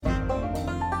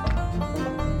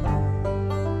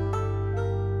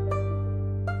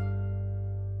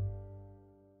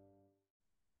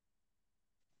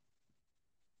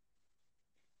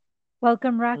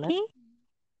Welcome, Hello. Rocky.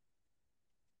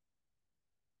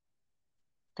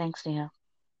 Thanks, Neha.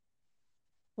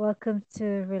 Welcome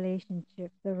to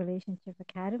the Relationship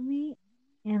Academy.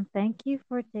 And thank you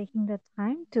for taking the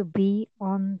time to be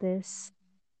on this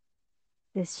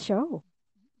show.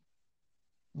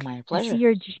 My I see pleasure.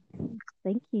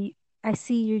 thank you. I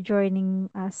see you joining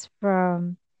us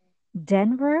from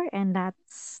Denver, and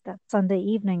that's Sunday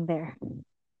evening there.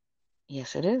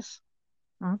 Yes, it is.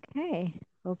 Okay.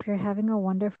 Hope you're having a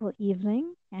wonderful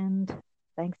evening, and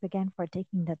thanks again for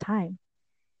taking the time.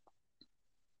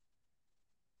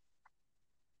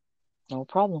 No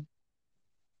problem.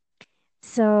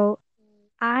 So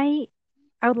I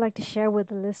I would like to share with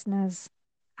the listeners.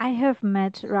 I have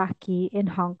met Raki in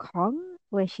Hong Kong,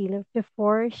 where she lived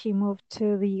before she moved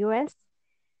to the US.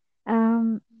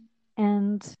 Um,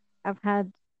 and I've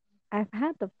had I've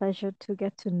had the pleasure to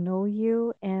get to know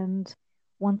you. And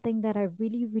one thing that I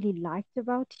really, really liked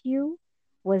about you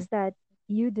was that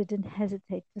you didn't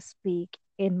hesitate to speak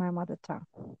in my mother tongue.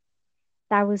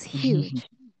 That was huge.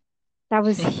 That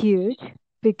was huge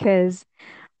because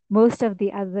most of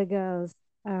the other girls,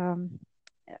 um,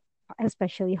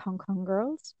 especially Hong Kong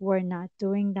girls, were not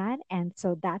doing that. And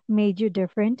so that made you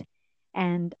different.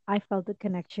 And I felt the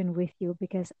connection with you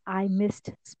because I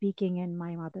missed speaking in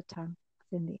my mother tongue,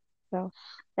 Cindy. So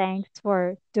thanks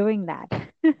for doing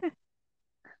that.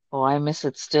 Oh, I miss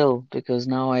it still because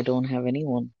now I don't have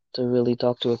anyone to really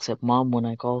talk to except mom when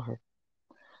I call her.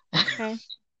 Okay.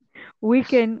 We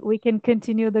can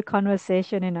continue the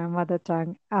conversation in our mother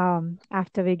tongue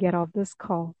after we get off this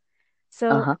call. So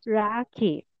Uh-huh.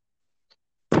 Raki,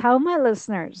 tell my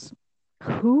listeners,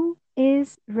 who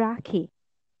is Raki?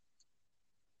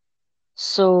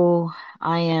 So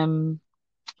I am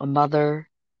a mother,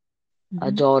 a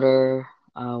Hmm. daughter,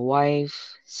 a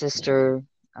wife, sister,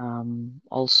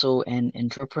 also an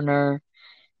entrepreneur,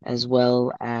 as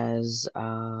well as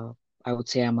I would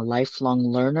say I'm a lifelong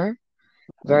learner,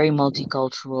 very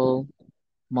multicultural,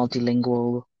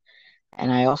 multilingual,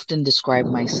 and I often describe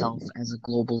myself as a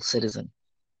global citizen.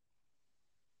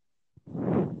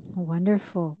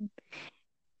 Wonderful.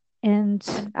 And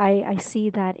I see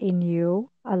that in you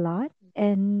a lot.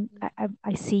 And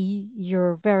I see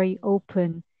you're very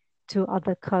open to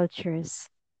other cultures.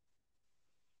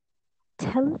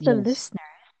 Tell the Yes. listener,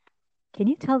 can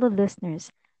you tell the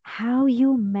listeners how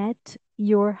you met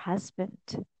your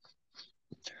husband?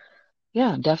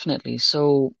 Yeah, definitely.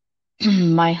 So,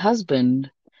 my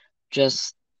husband,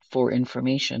 just for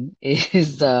information,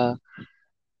 is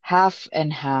half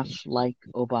and half like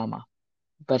Obama,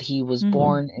 but he was Hmm.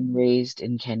 born and raised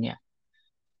in Kenya.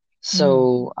 Mm.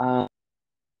 So,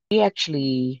 we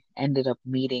actually ended up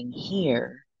meeting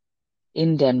here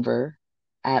in Denver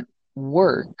at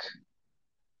work,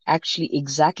 actually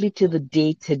exactly to the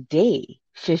day today,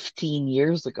 15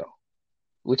 years ago,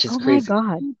 which is Oh my crazy,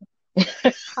 God.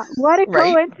 What a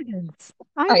right? coincidence.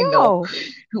 I I know. know.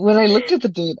 When I looked at the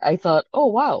date, I thought, oh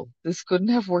wow, this couldn't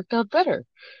have worked out better.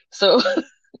 So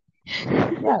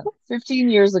yeah, 15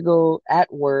 years ago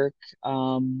at work,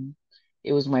 um,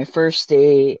 it was my first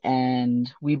day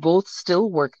and we both still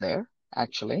work there,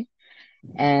 actually.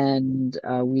 And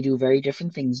we do very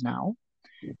different things now.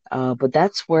 But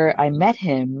that's where I met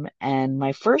him. And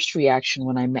my first reaction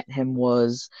when I met him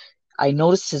was I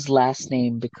noticed his last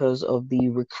name because of the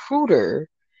recruiter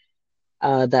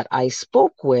that I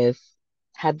spoke with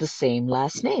had the same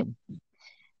last name.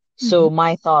 Hmm. So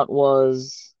my thought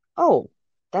was, oh,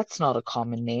 that's not a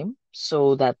common name.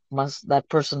 So that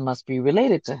person must be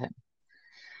related to him.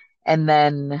 And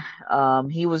then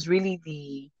he was really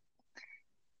the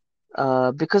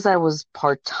because I was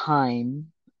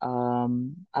part-time,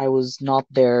 I was not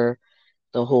there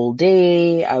the whole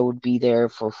day. I would be there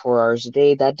for 4 hours a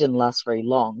day. That didn't last very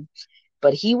long.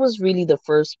 But he was really the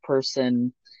first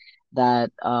person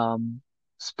that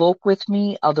spoke with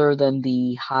me other than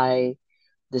the hi,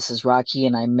 this is Rocky,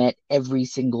 and I met every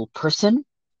single person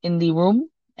in the room.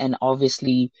 And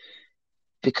obviously,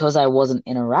 because I wasn't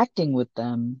interacting with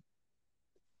them,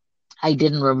 I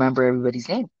didn't remember everybody's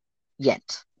name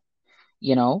yet,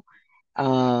 you know?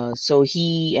 So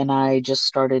he and I just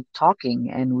started talking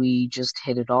and we just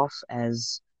hit it off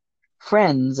as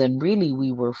friends. And really,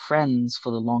 we were friends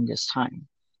for the longest time.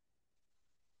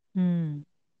 Mm.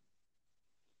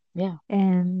 Yeah.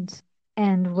 And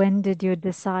and when did you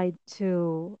decide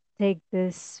to take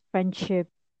this friendship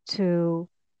to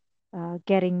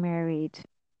getting married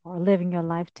or living your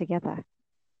life together?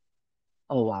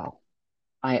 Oh, wow.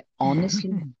 I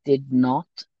honestly did not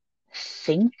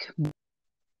think.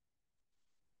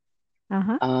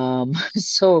 Uh-huh.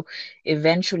 So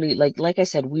eventually, like I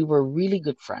said, we were really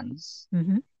good friends.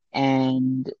 Mm-hmm.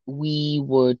 and we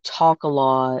would talk a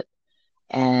lot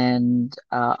and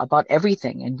about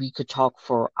everything, and we could talk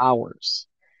for hours.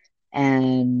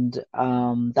 And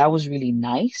that was really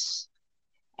nice.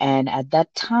 And at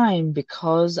that time,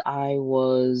 because I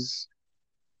was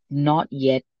not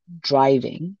yet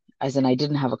driving, as in I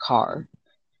didn't have a car,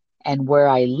 and where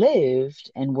I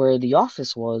lived and where the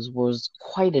office was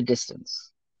quite a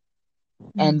distance.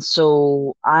 Mm. And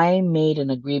so I made an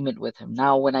agreement with him.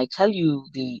 Now, when I tell you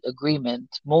the agreement,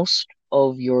 most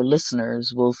of your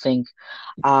listeners will think,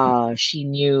 ah, she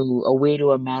knew a way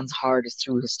to a man's heart is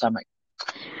through his stomach.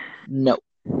 No.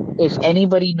 If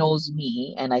anybody knows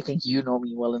me, and I think you know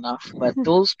me well enough, but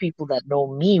those people that know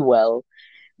me well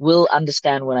will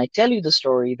understand when I tell you the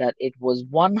story that it was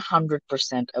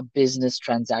 100% a business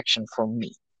transaction for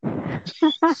me.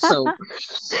 So,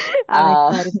 I'm uh,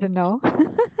 excited to know.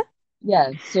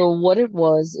 yeah, so what it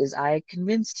was is I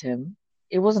convinced him.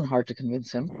 It wasn't hard to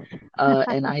convince him.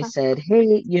 And I said,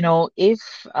 hey, if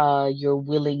you're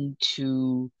willing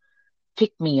to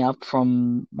pick me up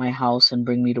from my house and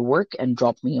bring me to work and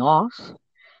drop me off,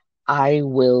 I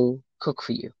will cook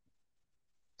for you.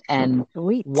 And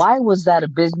Sweet. why was that a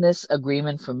business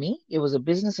agreement for me? It was a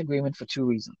business agreement for two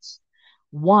reasons.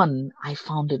 One, I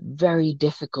found it very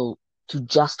difficult to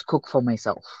just cook for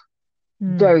myself.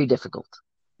 Mm. Very difficult.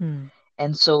 Mm.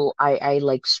 And so I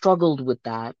like struggled with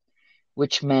that,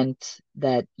 which meant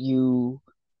that you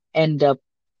end up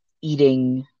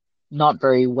eating not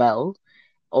very well,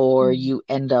 or Mm. you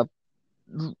end up,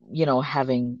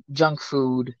 having junk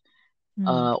food,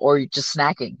 Mm. or just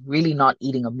snacking, really not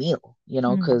eating a meal,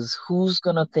 Mm. because who's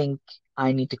gonna think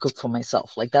I need to cook for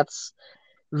myself? Like that's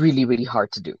really, really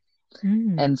hard to do.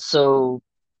 Mm. And so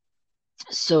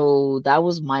that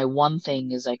was my one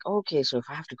thing is like, okay, so if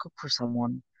I have to cook for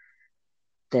someone,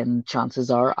 then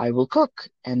chances are I will cook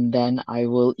and then I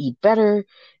will eat better.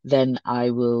 Then I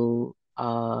will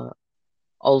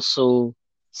also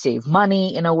save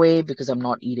money in a way because I'm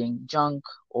not eating junk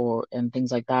or and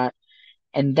things like that.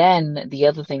 And then the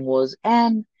other thing was,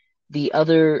 and the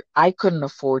other, I couldn't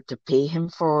afford to pay him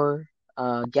for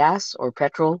gas or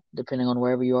petrol, depending on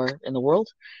wherever you are in the world.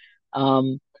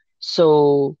 Um,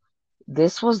 so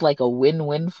this was like a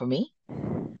win-win for me.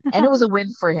 And it was a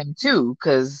win for him too,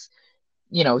 because,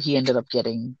 he ended up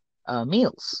getting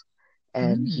meals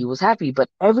and he Mm. was happy. But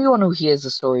everyone who hears the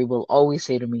story will always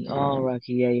say to me, oh,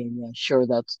 Rocky, yeah, yeah, yeah, sure,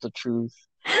 that's the truth.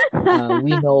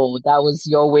 We know that was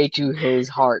your way to his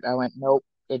heart. I went, nope,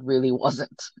 it really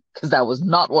wasn't, because that was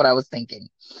not what I was thinking.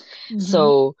 Mm-hmm.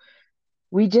 So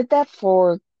we did that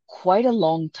for quite a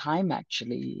long time,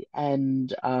 actually.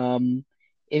 And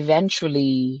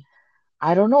eventually,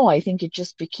 I don't know, I think it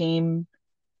just became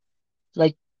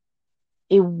like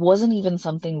it wasn't even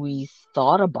something we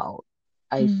thought about,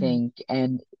 I Mm. think.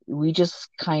 And we just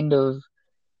kind of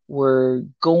were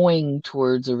going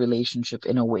towards a relationship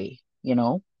in a way.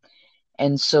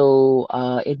 And so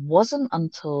it wasn't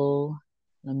until,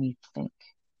 let me think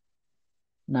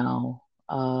now,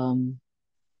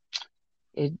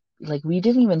 it like we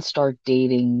didn't even start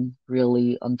dating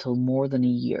really until more than a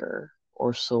year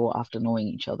or so after knowing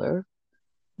each other.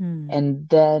 Mm. And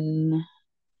then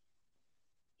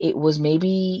it was maybe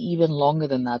even longer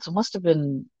than that. So it must have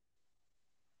been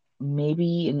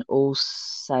maybe in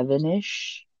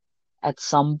 '07-ish at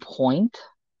some point.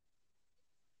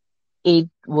 It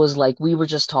was like we were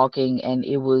just talking and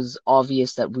it was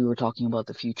obvious that we were talking about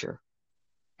the future.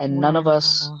 And none of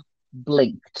us Wow.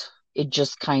 blinked. It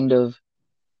just kind of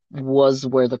was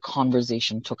where the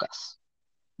conversation took us.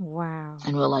 Wow.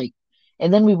 And we're like,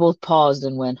 and then we both paused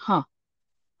and went,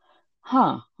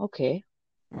 okay,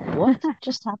 what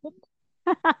just happened?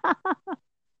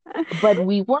 But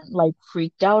we weren't like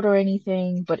freaked out or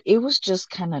anything, but it was just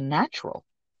kind of natural.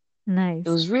 It Nice.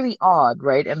 was really odd,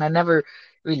 right? And I never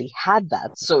really had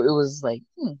that. So it was like,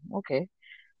 okay,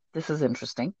 this is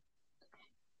interesting.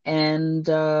 And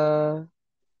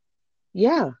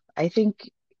yeah, I think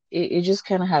it just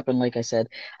kind of happened, like I said.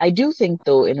 I do think,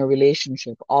 though, in a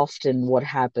relationship, often what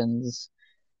happens,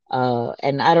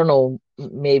 and I don't know,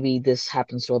 maybe this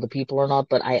happens to other people or not,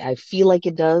 but I feel like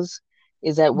it does,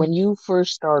 is that when Mm. you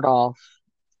first start off,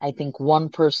 I think one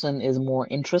person is more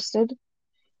interested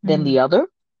than Mm. the other.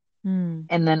 Mm.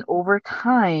 And then over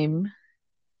time,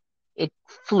 it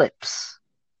flips,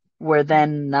 where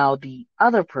then now the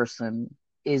other person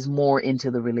is more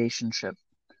into the relationship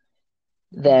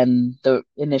Mm. than the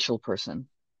initial person.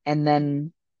 And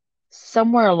then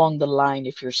somewhere along the line,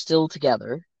 if you're still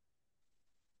together,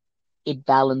 it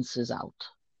balances out.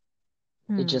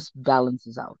 It Mm. just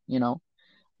balances out.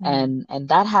 Mm. And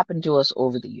that happened to us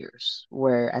over the years,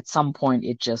 where at some point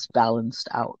it just balanced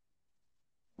out.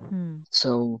 Hmm.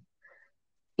 So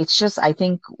it's just, I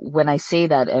think when I say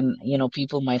that, and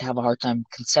people might have a hard time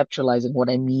conceptualizing what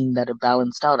I mean that it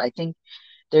balanced out. I think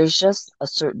there's just a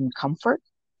certain comfort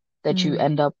that you Hmm.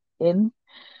 end up in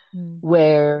Hmm.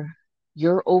 where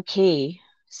you're okay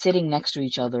sitting next to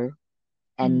each other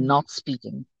and Hmm. not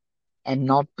speaking and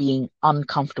not being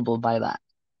uncomfortable by that.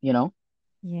 You know,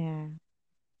 Yeah.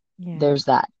 Yeah. there's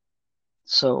that.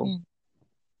 So Yeah.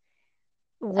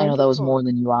 I know that was Wonderful. more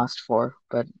than you asked for,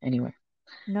 but anyway.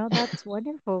 No, that's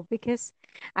wonderful because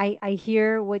I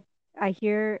hear what I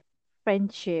hear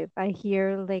friendship. I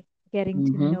hear like getting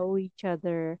to Hmm. know each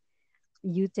other,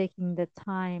 you taking the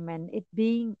time and it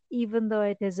being, even though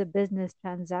it is a business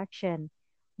transaction,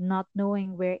 not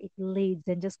knowing where it leads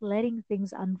and just letting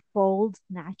things unfold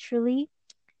naturally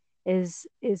is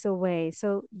a way.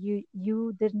 So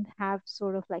you didn't have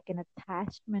sort of like an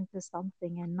attachment to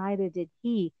something, and neither did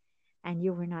he, and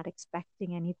you were not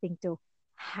expecting anything to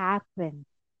happen,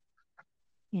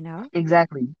 you know?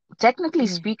 Exactly. Technically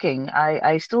Yeah. speaking,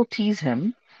 I still tease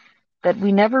him that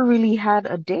we never really had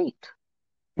a date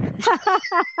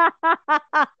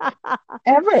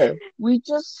ever. We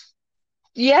just,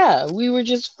 yeah, we were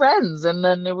just friends and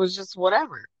then it was just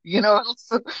whatever,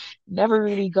 So never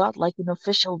really got like an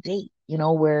official date,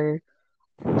 where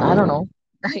I don't know.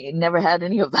 I never had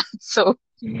any of that. So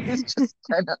it's just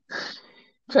kind of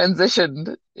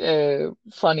transitioned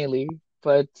funnily.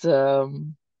 But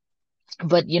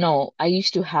I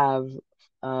used to have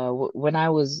when I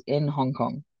was in Hong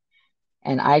Kong,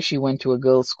 and I actually went to a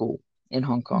girls' school in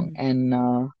Hong Kong. Mm, And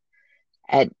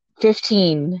at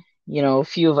 15, a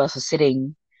few of us are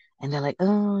sitting and they're like,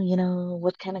 oh,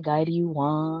 what kind of guy do you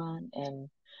want? And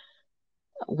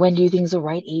when do you think is the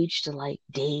right age to like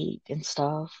date and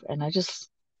stuff? And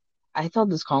I thought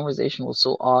this conversation was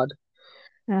so odd.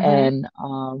 uh-huh. And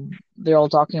they're all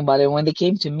talking about it. When they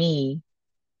came to me,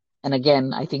 and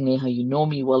again, I think Neha, you know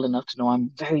me well enough to know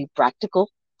I'm very practical.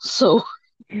 So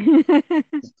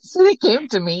so they came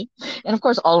to me, and of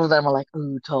course, all of them are like,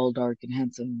 "Ooh, tall, dark, and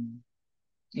handsome,"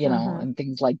 Uh-huh. and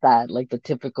things like that, like the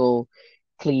typical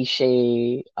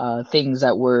cliche things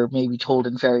that were maybe told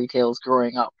in fairy tales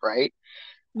growing up, right?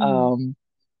 Mm, Um,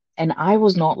 and I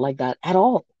was not like that at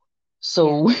all.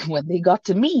 yeah. So when they got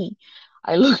to me,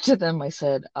 I looked at them, I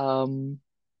said,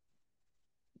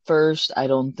 first, I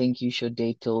don't think you should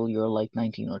date till you're like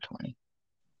 19 or 20.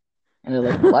 And they're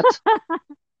like, what?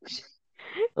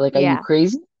 Like, are you Yeah.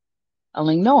 crazy? I'm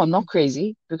like, no, I'm not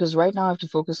crazy because right now I have to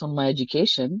focus on my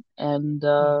education and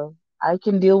Yeah. I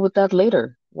can deal with that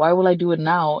later. Why will I do it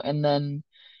now and then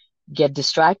get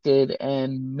distracted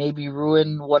and maybe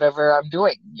ruin whatever I'm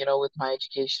doing, with my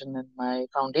education and my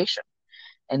foundation?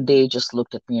 And they just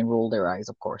looked at me and rolled their eyes,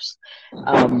 of course.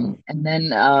 And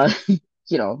then,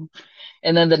 you know,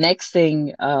 and then the next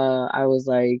thing, I was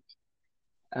like,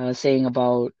 saying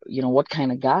about, what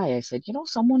kind of guy? I said,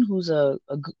 someone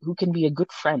who can be a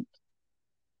good friend.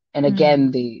 And Mm,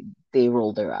 again, they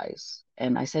rolled their eyes.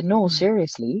 And I said, no, mm,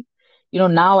 seriously.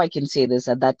 Now I can say this.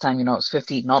 At that time, I was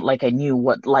 15, not like I knew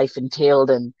what life entailed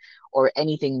and or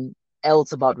anything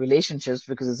else about relationships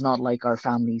because it's not like our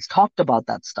families talked about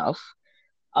that stuff.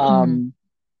 mm, Um,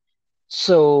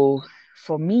 so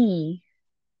for me,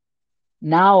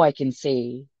 now I can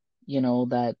say,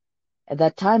 that at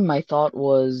that time my thought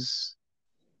was,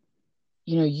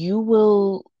 you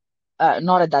will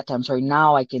not at that time, sorry.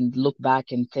 Now I can look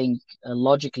back and think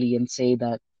logically and say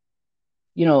that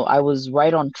I was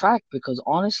right on track because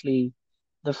honestly,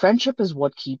 the friendship is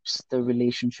what keeps the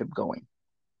relationship going.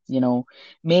 You know,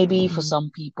 Maybe for mm,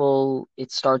 some people,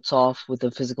 it starts off with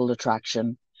a physical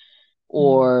attraction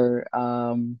mm, or,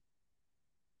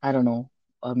 I don't know,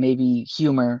 maybe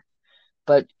humor.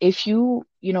 But if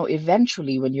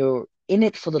eventually when you're in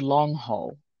it for the long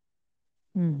haul,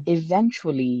 mm.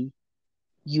 eventually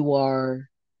you are,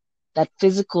 that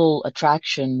physical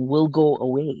attraction will go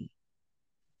away.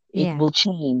 It Yeah. will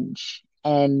change.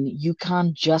 And you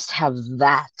can't just have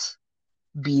that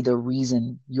be the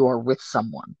reason you're with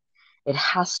someone. It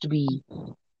has to be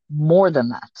more than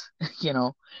that, you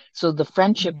know? So the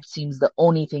friendship Yeah. seems the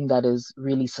only thing that is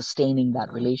really sustaining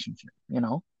that relationship.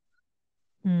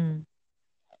 Mm.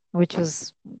 Which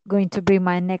was going to be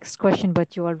my next question,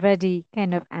 but you already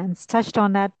kind of touched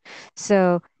on that.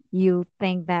 So you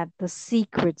think that the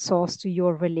secret sauce to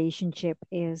your relationship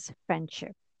is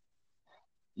friendship.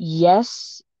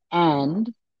 Yes,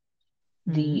 and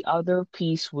Mm, the other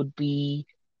piece would be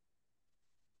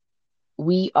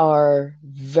we are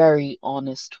very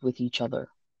honest with each other,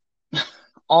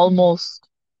 mm, almost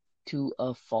to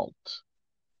a fault.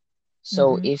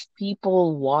 So mm-hmm, if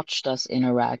people watched us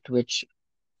interact, which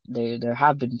there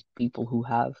have been people who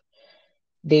have,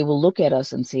 they will look at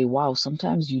us and say, wow,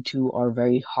 sometimes you two are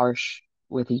very harsh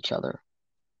with each other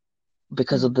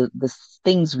because Mm, of the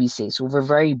things we say. So we're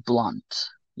very blunt,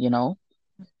 you know?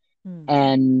 mm,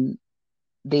 And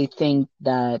they think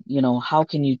that, how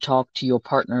can you talk to your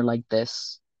partner like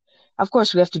this? Of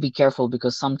course, we have to be careful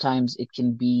because sometimes it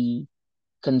can be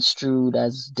construed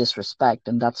as disrespect,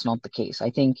 and that's not the case. I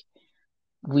think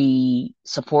we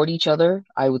support each other.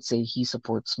 I would say he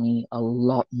supports me a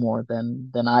lot more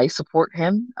than I support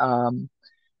him.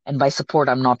 And by support,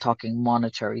 I'm not talking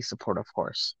monetary support, of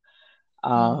course.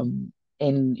 mm.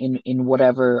 In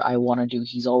whatever I want to do,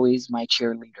 he's always my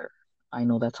cheerleader. I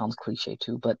know that sounds cliche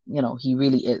too, but he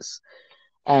really is.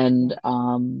 And Yeah,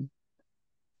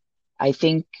 I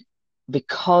think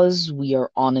because we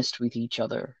are honest with each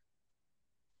other,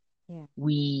 yeah.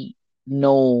 we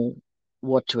know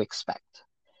what to expect.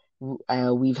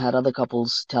 We've had other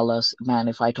couples tell us, man,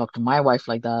 if I talk to my wife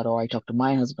like that or I talk to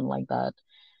my husband like that,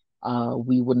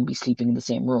 we wouldn't be sleeping in the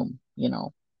same room.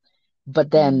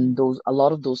 But then Mm, a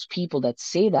lot of those people that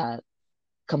say that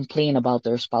complain about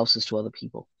their spouses to other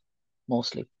people,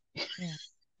 mostly. yeah,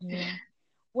 yeah.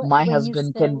 My When you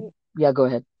husband say can, yeah, go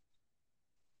ahead.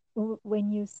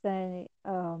 when you say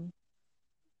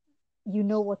you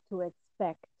know what to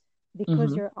expect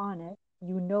because Hmm. you're honest,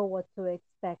 you know what to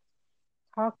expect.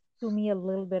 Talk to me a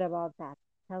little bit about that.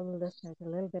 Tell the listeners a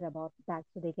little bit about that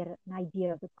so they get an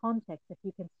idea of the context. If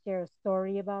you can share a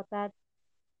story about that.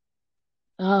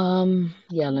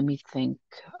 Yeah, let me think.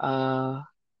 Uh,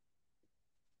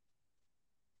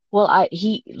 well,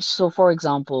 so for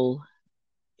example,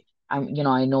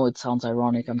 I know it sounds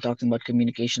ironic. I'm talking about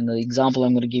communication. The example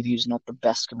I'm going to give you is not the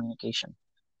best communication.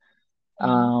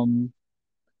 Mm-hmm. Um,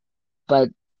 but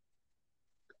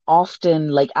often,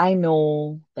 like, I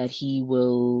know that he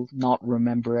will not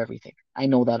remember everything. I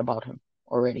know that about him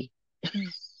already,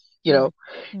 Mm, you mm, know.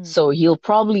 mm. So he'll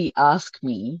probably ask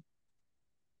me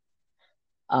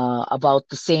about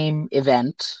the same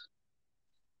event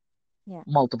Yeah,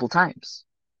 multiple times.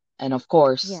 And of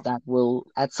course, yeah, that will,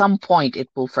 at some point, it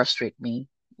will frustrate me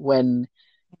when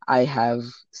I have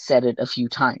said it a few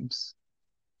times.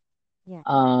 yeah.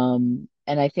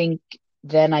 And I think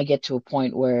then I get to a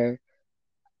point where,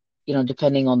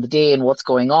 depending on the day and what's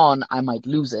going on, I might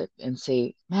lose it and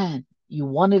say, man, you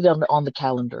want it on the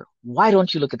calendar. Why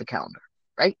don't you look at the calendar?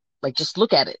 Right? Like, just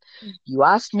look at it. Mm, You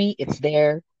asked me, it's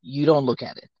there. You don't look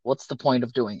at it. What's the point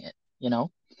of doing it? You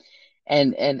know?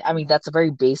 And I mean, yeah. that's a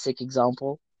very basic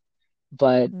example,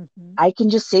 but Mm-hmm. I can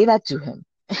just say that to him.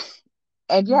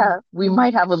 And Mm, yeah, we mm.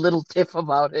 might have a little tiff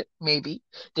about it, maybe,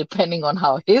 depending on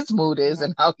how his mood is Yeah.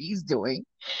 and how he's doing.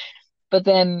 But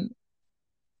then,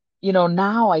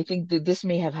 now I think that this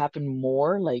may have happened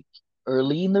more like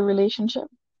early in the relationship,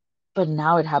 but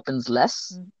now it happens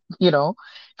less, Mm, you know,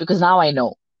 because now I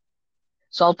know.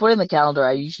 So I'll put in the calendar.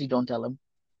 I usually don't tell him,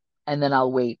 and then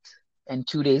I'll wait. And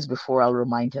 2 days before, I'll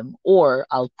remind him, or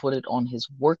I'll put it on his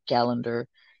work calendar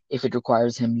if it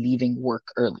requires him leaving work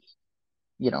early,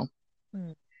 you know.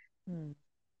 mm, mm.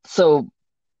 So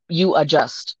you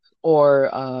adjust. Or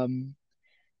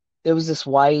there was this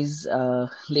wise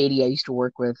lady I used to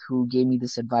work with who gave me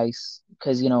this advice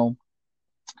because,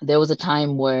 there was a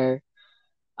time where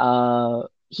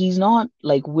he's not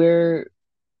like we're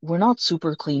not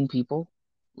super clean people.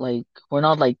 Like we're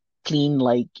not like clean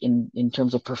like in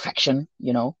terms of perfection,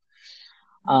 you know.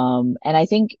 And I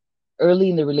think early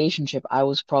in the relationship I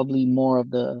was probably more of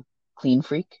the clean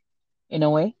freak in a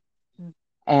way. Mm,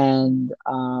 mm, And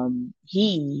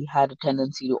he had a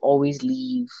tendency to always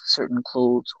leave certain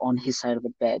clothes on his side of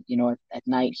the bed. At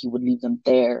night he would leave them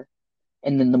there,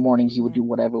 and in the morning he would yeah, do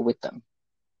whatever with them.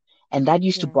 And that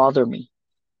used to yeah, bother me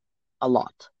a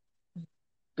lot. mm,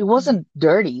 It mm, wasn't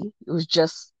dirty, it was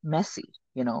just messy.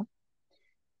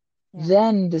 yeah,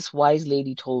 Then this wise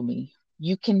lady told me,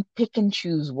 you can pick and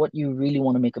choose what you really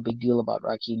want to make a big deal about,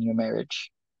 Raki, in your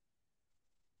marriage.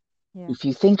 yeah, If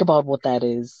you think about what that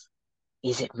is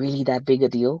it really that big a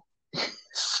deal?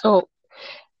 So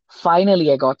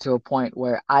finally I got to a point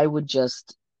where I would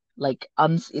just like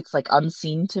it's like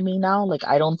unseen to me now. Like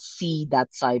I don't see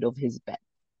that side of his bed.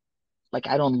 Like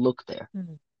I don't look there.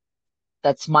 mm,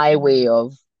 That's my way mm,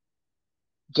 of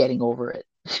getting over it.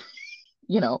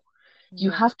 You know,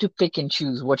 you yeah, have to pick and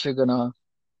choose what you're gonna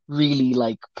really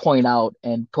like point out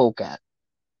and poke at.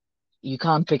 You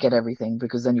can't pick at yeah, everything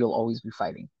because then you'll always be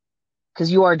fighting.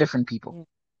 Because you are different people, yeah,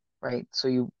 right? So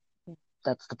yeah,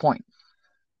 that's the point.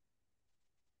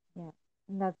 yeah.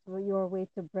 And that's your way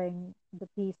to bring the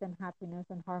peace and happiness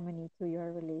and harmony to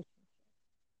your relationship.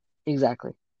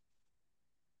 Exactly.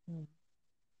 Mm.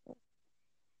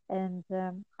 And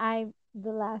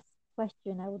the last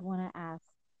question I would want to ask.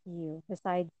 you,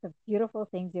 besides the beautiful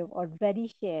things you've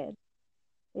already shared,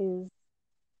 is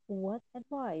what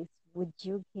advice would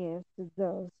you give to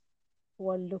those who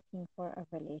are looking for a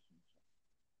relationship?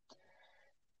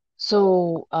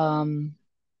 So,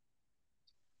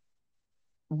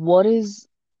 what is,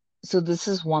 so this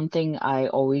is one thing I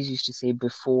always used to say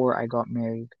before I got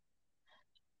married,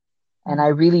 and I Mm.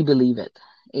 really believe it,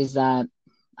 is that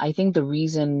I think the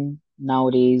reason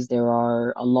nowadays there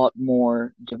are a lot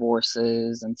more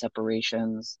divorces and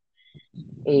separations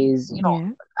is,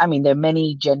 Yeah. I mean, there are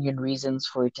many genuine reasons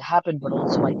for it to happen, but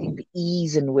also I think the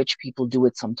ease in which people do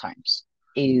it sometimes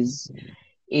is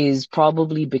is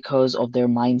probably because of their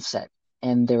mindset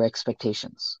and their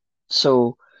expectations.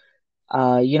 So,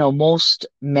 most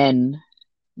men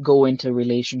go into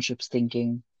relationships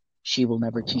thinking she will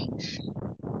never change.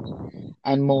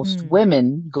 And most Mm.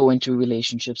 women go into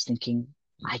relationships thinking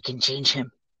I can change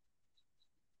him.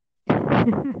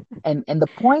 And the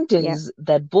point Yep. is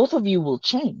that both of you will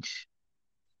change,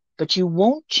 but you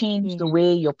won't change the Yeah.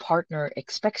 way your partner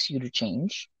expects you to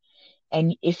change.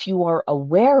 And if you are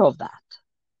aware of that,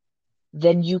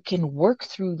 then you can work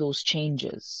through those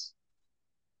changes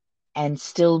and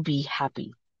still be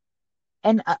happy.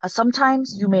 And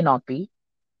sometimes you may Mm. not be.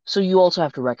 So you also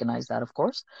have to recognize that, of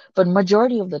course. But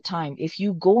majority of the time, if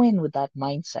you go in with that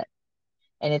mindset,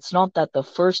 and it's not that the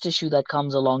first issue that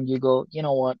comes along, you go, you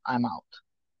know what, I'm out.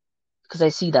 Because I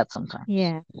see that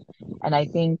sometimes. Yeah. And I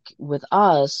think with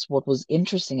us, what was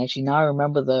interesting, actually, now I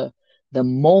remember the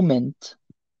moment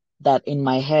that in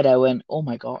my head I went, oh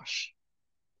my gosh,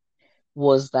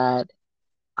 was that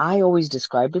I always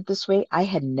described it this way. I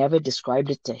had never described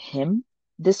it to him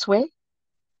this way.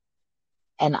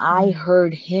 And I Mm.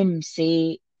 heard him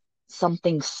say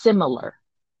something similar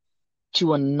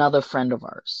to another friend of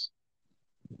ours.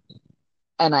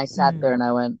 And I sat there Mm. and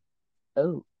I went,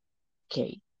 oh,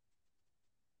 okay.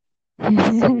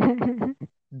 So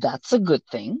that's a good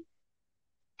thing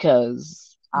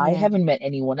because I Yeah. haven't met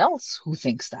anyone else who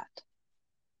thinks that.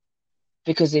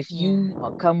 Because if Yeah. you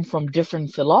come from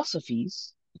different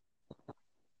philosophies,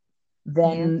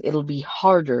 Yeah. then it'll be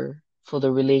harder for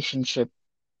the relationship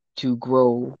to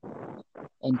grow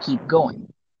and keep going.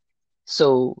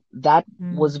 So that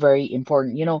was Mm. very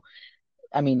important.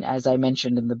 I mean, as I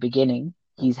mentioned in the beginning,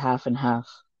 he's half and half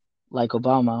like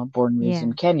Obama, born and raised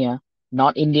in Yeah. Kenya,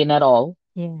 not Indian at all.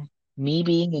 Yeah. Me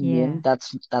being Indian,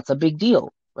 Yeah. that's a big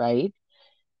deal, right?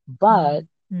 But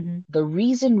Mm. Mm-hmm. the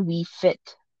reason we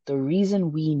fit, the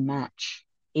reason we match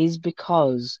is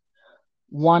because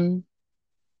one,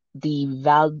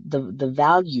 the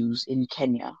values in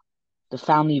Kenya, the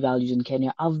family values in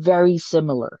Kenya are very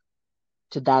similar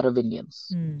to that of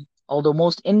Indians. Mm. Although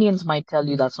most Indians might tell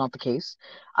you Mm. that's not the case,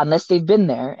 unless they've been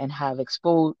there and have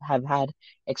had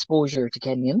exposure to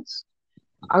Kenyans.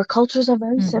 Our cultures are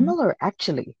very Mm-hmm. similar,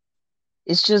 actually.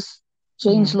 It's just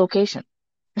changed Yeah. location,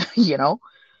 you know?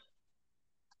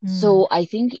 Mm. So I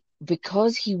think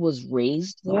because he was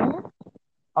raised there,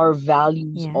 our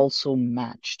values Yeah. also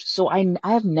matched. So I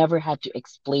have never had to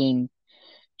explain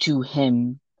to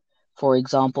him, for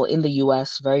example, in the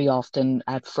US, very often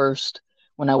at first,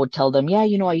 when I would tell them, yeah,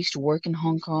 I used to work in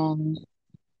Hong Kong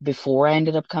before I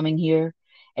ended up coming here.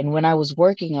 And when I was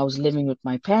working, I was living with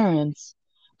my parents,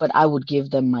 but I would give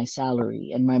them my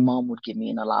salary and my mom would give me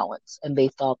an allowance. And they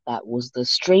thought that was the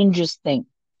strangest thing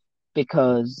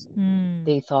because Mm.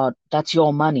 they thought, that's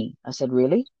your money. I said,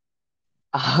 really?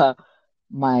 Uh,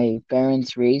 my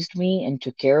parents raised me and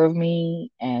took care of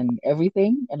me and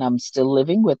everything, and I'm still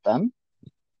living with them.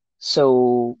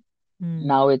 So Mm.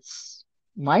 now it's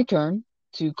my turn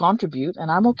to contribute,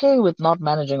 and I'm okay with not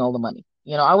managing all the money.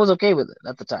 I was okay with it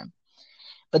at the time.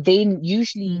 But they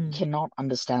usually Mm. cannot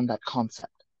understand that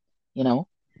concept, you know?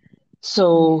 Yeah.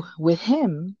 So with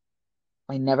him,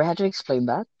 I never had to explain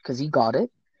that because he got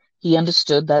it. He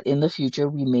understood that in the future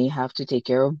we may have to take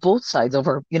care of both sides of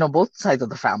both sides of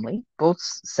the family, both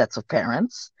sets of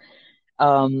parents.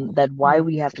 That why Yeah.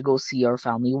 we have to go see our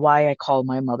family, why I call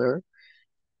my mother.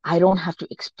 I don't have to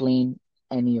explain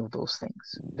any of those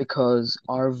things because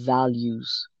our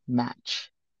values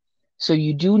match. So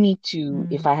you do need to,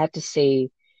 if Mm. I had to say,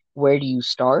 where do you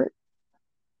start?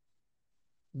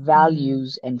 Mm.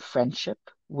 Values and friendship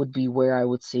would be where I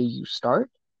would say you start.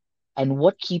 And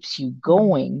what keeps you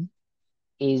Mm. going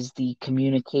is the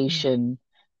Yeah. communication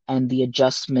and the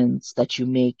adjustments that you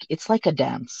make. It's like a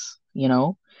dance, you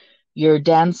know? You're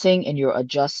dancing and you're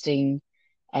adjusting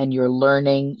and you're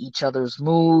learning each other's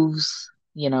moves,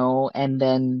 and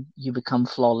then you become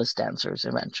flawless dancers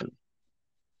eventually.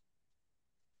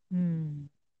 Mm.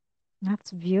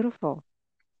 That's beautiful.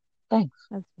 Thanks.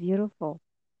 That's beautiful.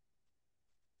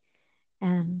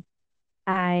 And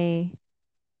I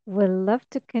would love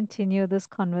to continue this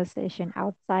conversation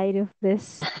outside of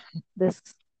this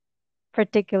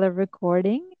particular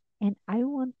recording. And I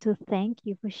want to thank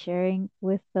you for sharing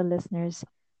with the listeners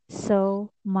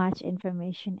so much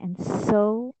information and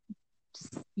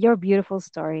your beautiful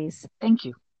stories. Thank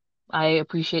you. I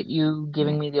appreciate you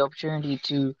giving Yeah. me the opportunity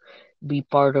to be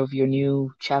part of your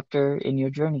new chapter in your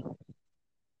journey.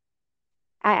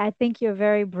 I think you're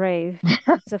very brave.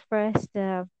 It's the first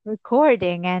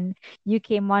recording and you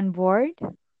came on board.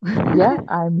 Yeah,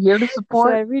 I'm here to So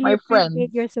I support really my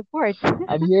appreciate friends. your support.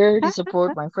 I'm here to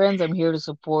support my friends. I'm here to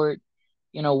support,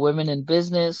 women in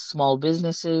business, small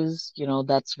businesses.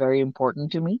 That's very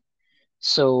important to me.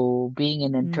 So being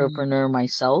an Mm, entrepreneur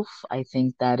myself, I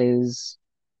think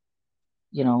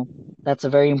you know, that's a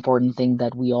very important thing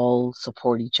that we all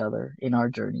support each other in our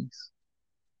journeys.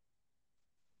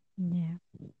 yeah.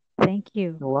 Thank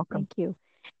you. You're welcome. Thank you.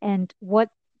 And what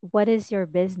is your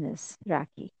business,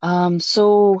 Raki?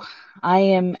 So I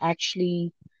am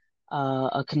actually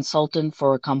a consultant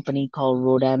for a company called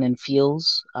Rodan and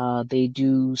Fields. They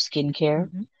do skincare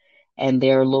Mm-hmm. and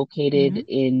they're located Mm-hmm.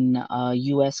 in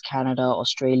US, Canada,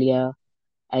 Australia,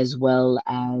 as well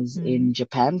as Mm-hmm. in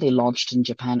Japan. They launched in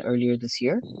Japan earlier this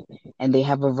year, and they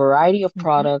have a variety of Mm-hmm.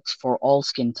 products for all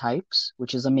skin types,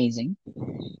 which is amazing.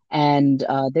 And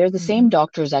they're the same Mm-hmm.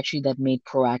 doctors actually that made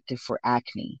Proactive for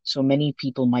acne. So many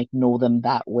people might know them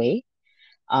that way.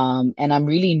 And I'm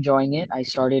really enjoying it. I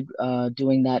started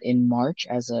doing that in March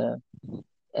as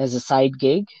a side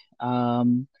gig.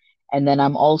 Um, and then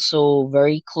I'm also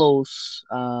very close.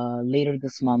 Later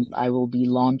this month, I will be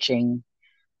launching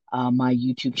my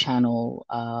YouTube channel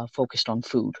focused on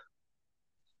food.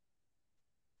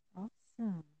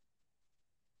 Awesome.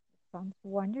 Sounds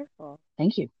wonderful.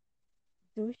 Thank you.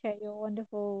 Do share your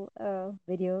wonderful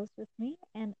videos with me,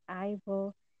 and I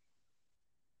will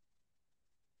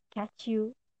catch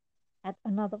you at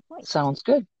another point. Sounds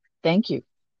good. Thank you.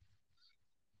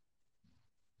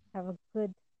 Have a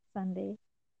good Sunday.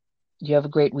 You have a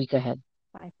great week ahead.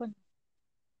 Bye for now.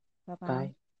 Bye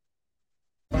Bye. bye.